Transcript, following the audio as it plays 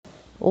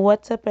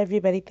What's up,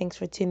 everybody? Thanks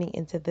for tuning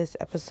into this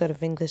episode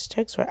of English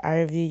Turks, where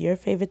I review your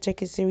favorite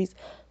Turkish series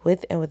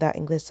with and without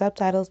English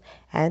subtitles.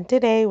 And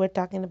today we're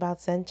talking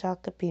about Sen Çal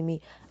Kapimi,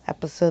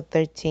 episode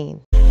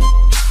 13.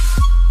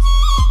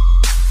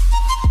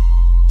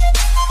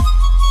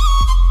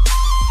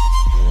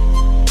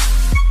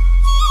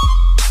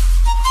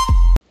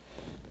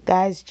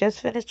 Guys, just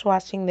finished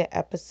watching the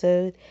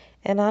episode,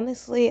 and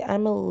honestly,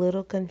 I'm a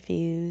little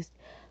confused.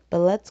 But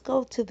let's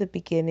go to the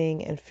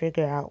beginning and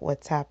figure out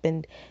what's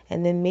happened,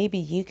 and then maybe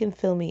you can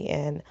fill me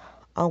in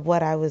on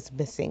what I was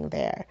missing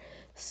there.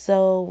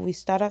 So, we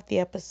start off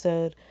the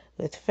episode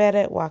with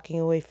Ferret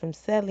walking away from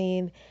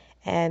Celine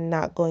and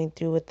not going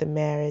through with the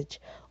marriage.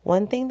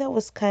 One thing that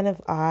was kind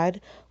of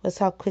odd was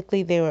how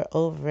quickly they were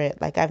over it.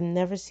 Like, I've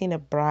never seen a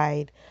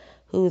bride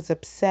who was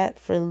upset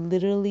for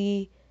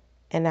literally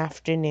an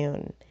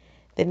afternoon.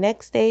 The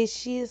next day,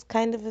 she is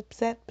kind of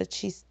upset, but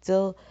she's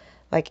still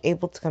like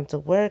able to come to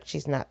work.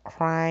 She's not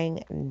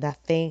crying,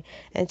 nothing.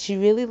 And she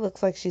really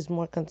looks like she's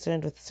more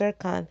concerned with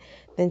Serkan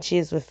than she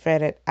is with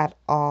Ferret at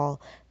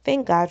all.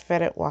 Thank God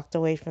Ferret walked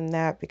away from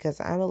that because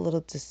I'm a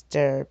little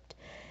disturbed.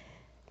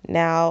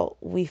 Now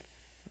we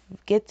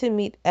get to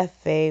meet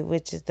Efe,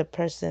 which is the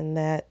person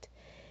that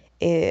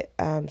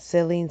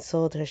Celine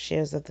sold her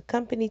shares of the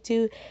company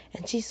to,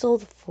 and she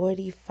sold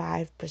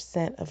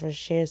 45% of her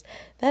shares.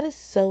 That is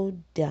so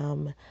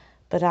dumb,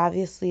 but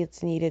obviously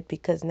it's needed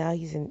because now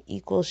he's an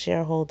equal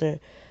shareholder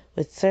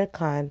with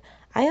Serkan.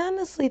 I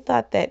honestly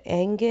thought that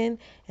Engin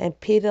and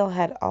Pedal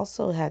had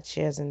also had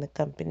shares in the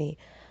company,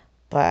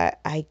 but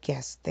I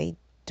guess they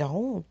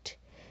don't.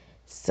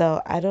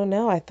 So I don't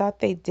know. I thought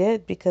they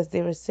did because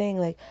they were saying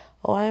like,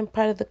 "Oh, I'm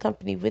part of the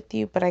company with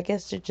you," but I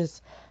guess they're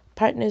just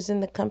partners in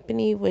the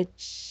company,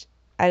 which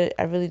I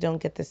really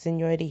don't get the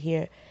seniority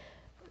here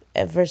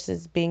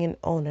versus being an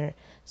owner.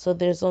 So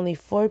there's only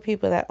four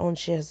people that own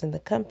shares in the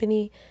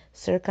company.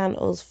 Serkan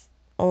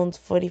owns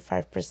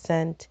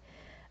 45%.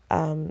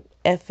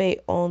 FA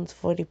owns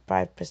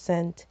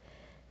 45%.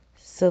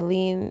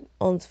 Celine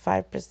owns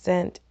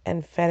 5%,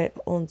 and Ferret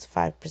owns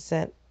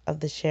 5% of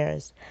the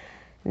shares.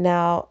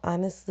 Now,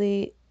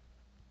 honestly,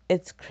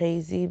 it's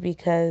crazy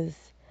because,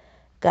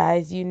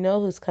 guys, you know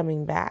who's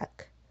coming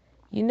back.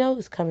 You know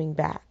who's coming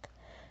back.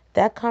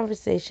 That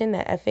conversation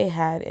that FA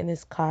had in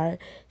his car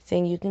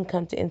saying you can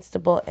come to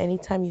Istanbul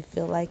anytime you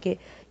feel like it,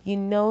 you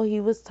know he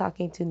was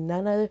talking to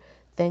none other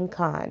than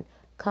Khan.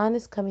 Khan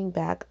is coming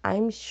back.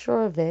 I'm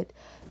sure of it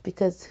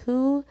because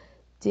who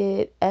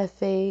did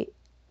FA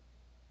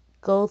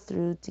go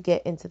through to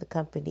get into the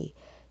company?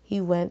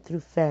 He went through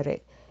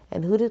Ferret.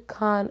 And who did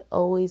Khan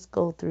always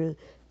go through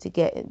to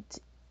get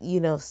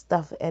into,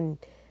 stuff and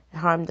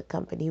harm the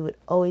company? He would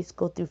always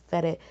go through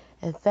Ferret,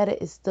 and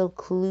Ferret is still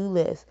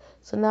clueless.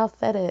 So now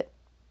Ferret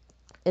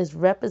is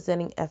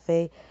representing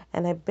FA,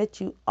 and I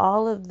bet you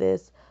all of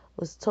this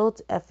was told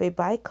to FA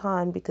by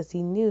Khan because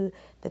he knew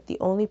that the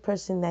only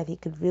person that he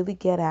could really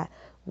get at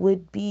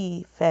would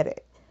be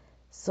Ferret.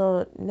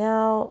 So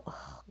now,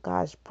 oh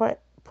gosh,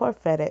 poor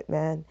Ferret,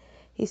 man.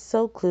 He's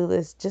so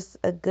clueless, just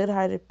a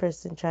good-hearted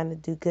person trying to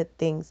do good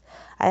things.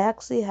 I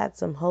actually had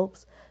some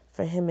hopes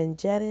for him and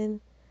Jedin,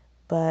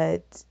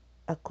 but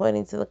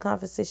according to the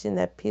conversation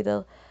that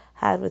Peter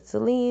had with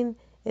Celine,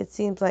 it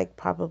seems like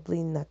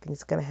probably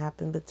nothing's going to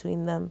happen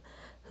between them.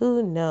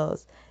 Who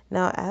knows?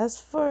 Now, as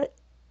for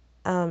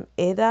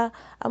Ada,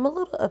 I'm a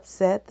little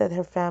upset that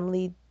her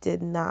family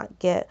did not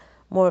get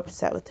more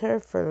upset with her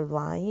for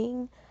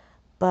lying,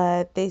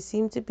 but they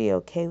seem to be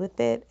okay with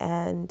it,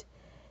 and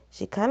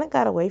she kind of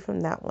got away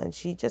from that one.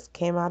 She just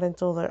came out and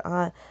told her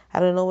aunt.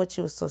 I don't know what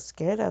she was so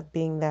scared of,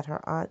 being that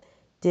her aunt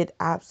did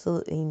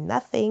absolutely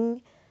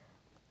nothing.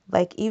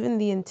 Like, even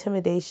the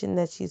intimidation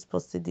that she's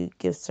supposed to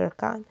give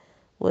Serkan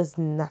was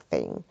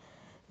nothing.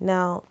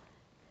 Now,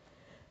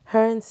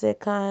 her and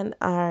Serkan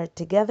are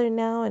together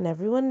now, and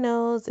everyone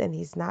knows, and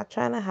he's not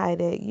trying to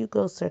hide it. You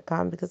go,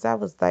 Serkan, because I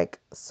was like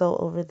so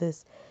over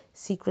this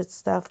secret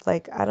stuff.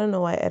 Like, I don't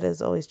know why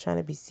Edda's always trying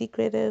to be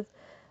secretive,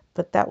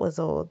 but that was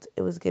old.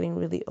 It was getting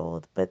really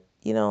old. But,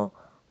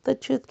 the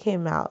truth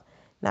came out.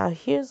 Now,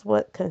 here's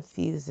what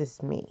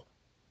confuses me,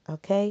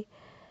 okay?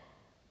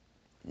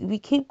 We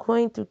keep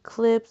going through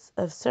clips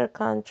of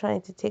Serkan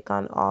trying to take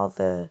on all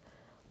the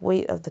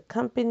weight of the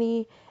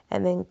company,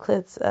 and then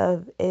clips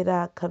of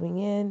Ada coming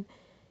in.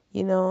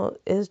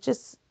 It's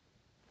just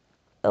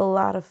a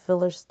lot of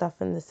filler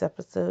stuff in this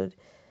episode.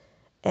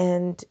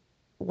 And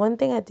one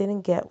thing I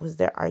didn't get was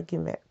their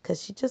argument,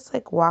 because she just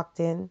like walked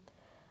in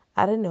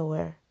out of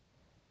nowhere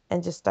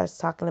and just starts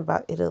talking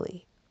about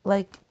Italy.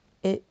 Like,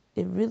 it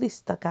really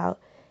stuck out,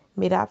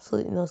 made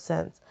absolutely no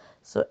sense.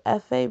 So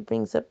FA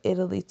brings up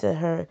Italy to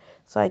her,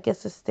 so I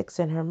guess it sticks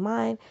in her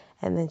mind,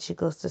 and then she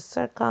goes to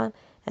Serkan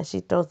and she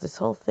throws this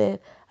whole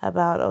fit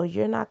about, "Oh,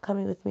 you're not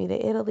coming with me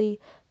to Italy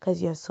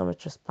because you have so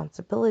much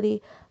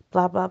responsibility,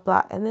 blah blah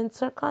blah." And then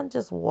Serkan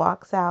just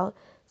walks out,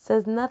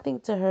 says nothing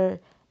to her,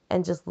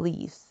 and just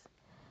leaves.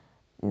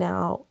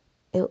 Now,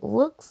 it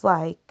looks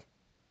like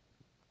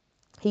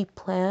he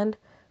planned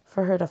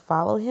for her to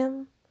follow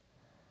him,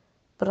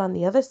 But on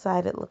the other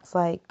side, it looks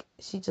like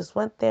she just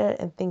went there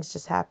and things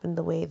just happened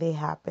the way they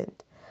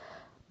happened.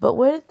 But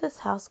where did this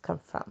house come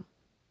from?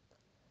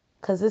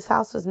 Because this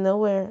house was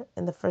nowhere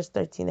in the first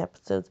 13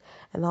 episodes,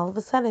 and all of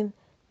a sudden,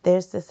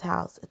 there's this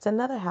house. It's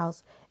another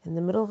house in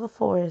the middle of a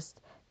forest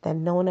that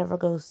no one ever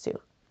goes to.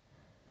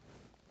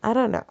 I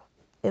don't know.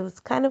 It was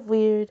kind of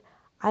weird.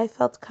 I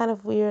felt kind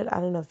of weird.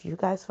 I don't know if you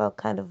guys felt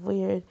kind of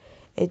weird.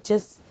 It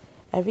just,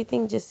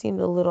 everything just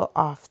seemed a little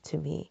off to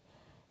me.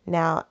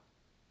 Now,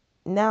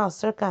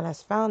 Serkan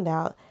has found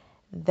out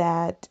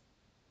that,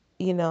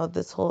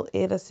 this whole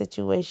Ada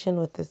situation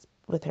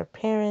with her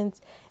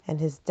parents and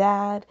his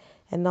dad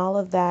and all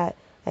of that,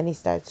 and he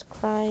starts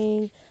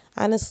crying.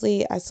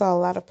 Honestly, I saw a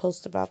lot of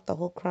posts about the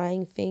whole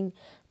crying thing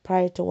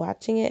prior to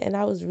watching it, and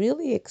I was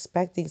really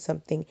expecting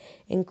something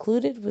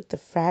included with the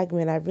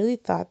fragment. I really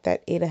thought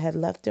that Ada had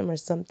left him or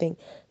something.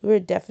 We were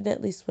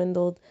definitely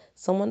swindled.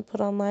 Someone put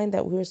online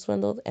that we were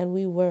swindled, and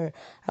we were.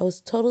 I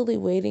was totally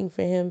waiting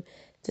for him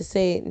to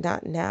say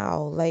not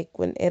now, like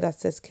when Ada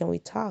says, "Can we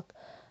talk?"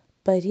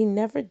 But he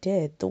never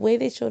did. The way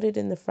they showed it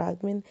in the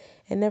fragment,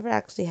 it never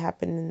actually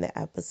happened in the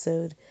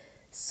episode.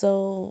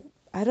 So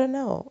I don't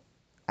know.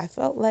 I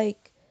felt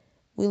like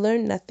we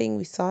learned nothing,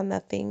 we saw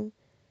nothing.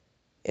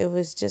 It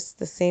was just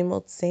the same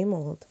old, same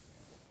old.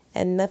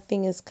 And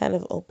nothing has kind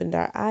of opened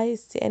our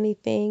eyes to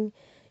anything.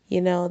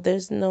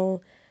 There's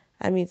no,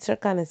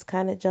 Serkan is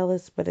kind of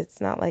jealous, but it's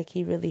not like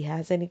he really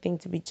has anything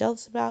to be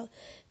jealous about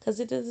because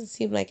it doesn't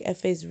seem like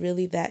Efe is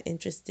really that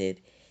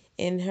interested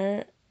in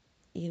her,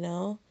 you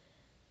know.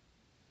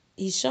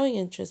 He's showing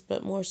interest,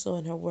 but more so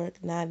in her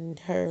work, not in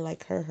her,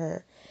 like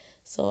her.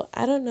 So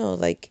I don't know,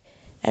 like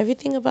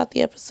everything about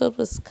the episode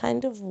was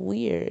kind of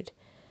weird.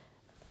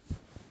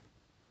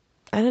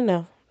 I don't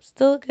know.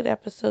 Still a good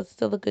episode,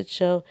 still a good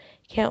show.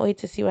 Can't wait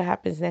to see what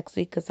happens next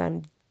week because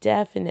I'm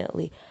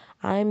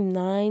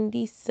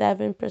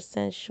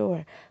 97%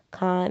 sure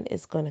Khan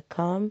is going to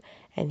come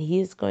and he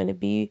is going to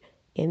be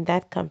in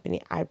that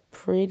company. I'm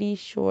pretty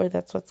sure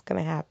that's what's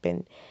going to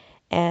happen.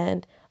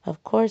 And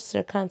of course,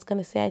 Sir Khan's going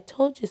to say, "I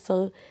told you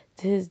so"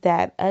 to his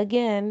dad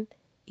again,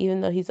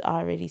 even though he's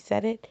already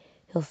said it.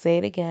 He'll say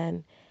it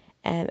again.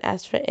 And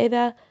as for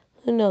Ada,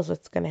 who knows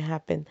what's going to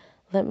happen?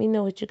 Let me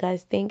know what you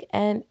guys think.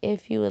 And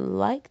if you would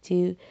like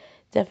to,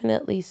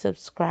 definitely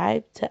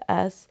subscribe to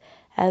us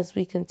as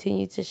we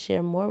continue to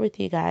share more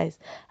with you guys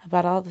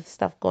about all the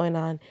stuff going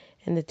on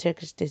in the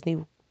Turkish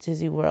Disney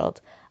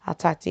world. I'll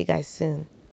talk to you guys soon.